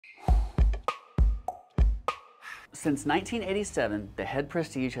Since 1987, the Head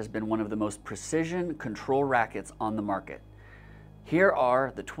Prestige has been one of the most precision control rackets on the market. Here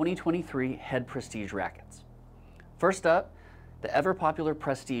are the 2023 Head Prestige rackets. First up, the ever popular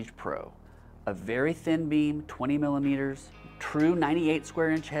Prestige Pro. A very thin beam, 20 millimeters, true 98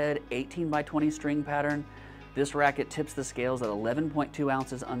 square inch head, 18 by 20 string pattern. This racket tips the scales at 11.2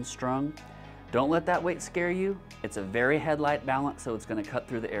 ounces unstrung. Don't let that weight scare you. It's a very head-light balance, so it's going to cut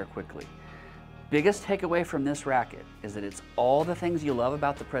through the air quickly. Biggest takeaway from this racket is that it's all the things you love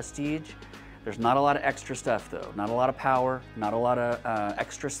about the Prestige. There's not a lot of extra stuff though. Not a lot of power, not a lot of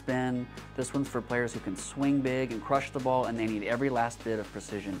extra spin. This one's for players who can swing big and crush the ball, and they need every last bit of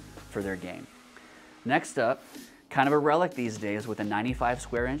precision for their game. Next up, kind of a relic these days with a 95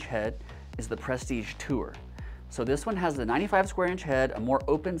 square inch head, is the Prestige Tour. So this one has the 95 square inch head, a more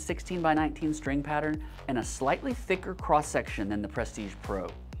open 16 by 19 string pattern, and a slightly thicker cross section than the Prestige Pro.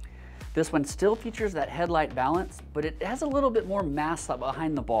 This one still features that headlight balance, but it has a little bit more mass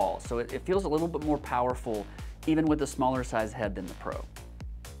behind the ball, so it feels a little bit more powerful even with a smaller size head than the Pro.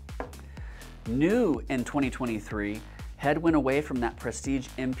 New in 2023, Head went away from that Prestige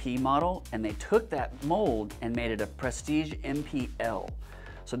MP model, and they took that mold and made it a Prestige MPL.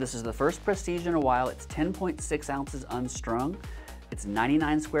 So this is the first Prestige in a while. It's 10.6 ounces unstrung. It's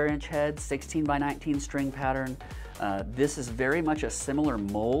 99 square inch head, 16 by 19 string pattern. This is very much a similar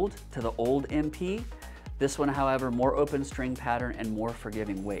mold to the old MP. This one, however, more open string pattern and more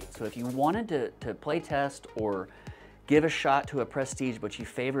forgiving weight. So if you wanted to play test or give a shot to a Prestige, but you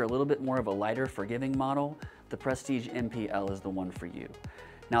favor a little bit more of a lighter forgiving model, the Prestige MPL is the one for you.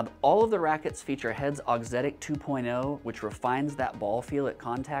 Now, all of the rackets feature Head's Auxetic 2.0, which refines that ball feel at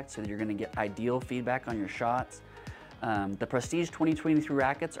contact so that you're gonna get ideal feedback on your shots. The Prestige 2023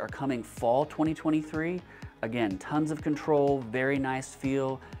 rackets are coming fall 2023. Again, tons of control, very nice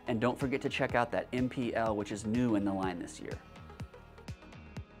feel, and don't forget to check out that MPL, which is new in the line this year.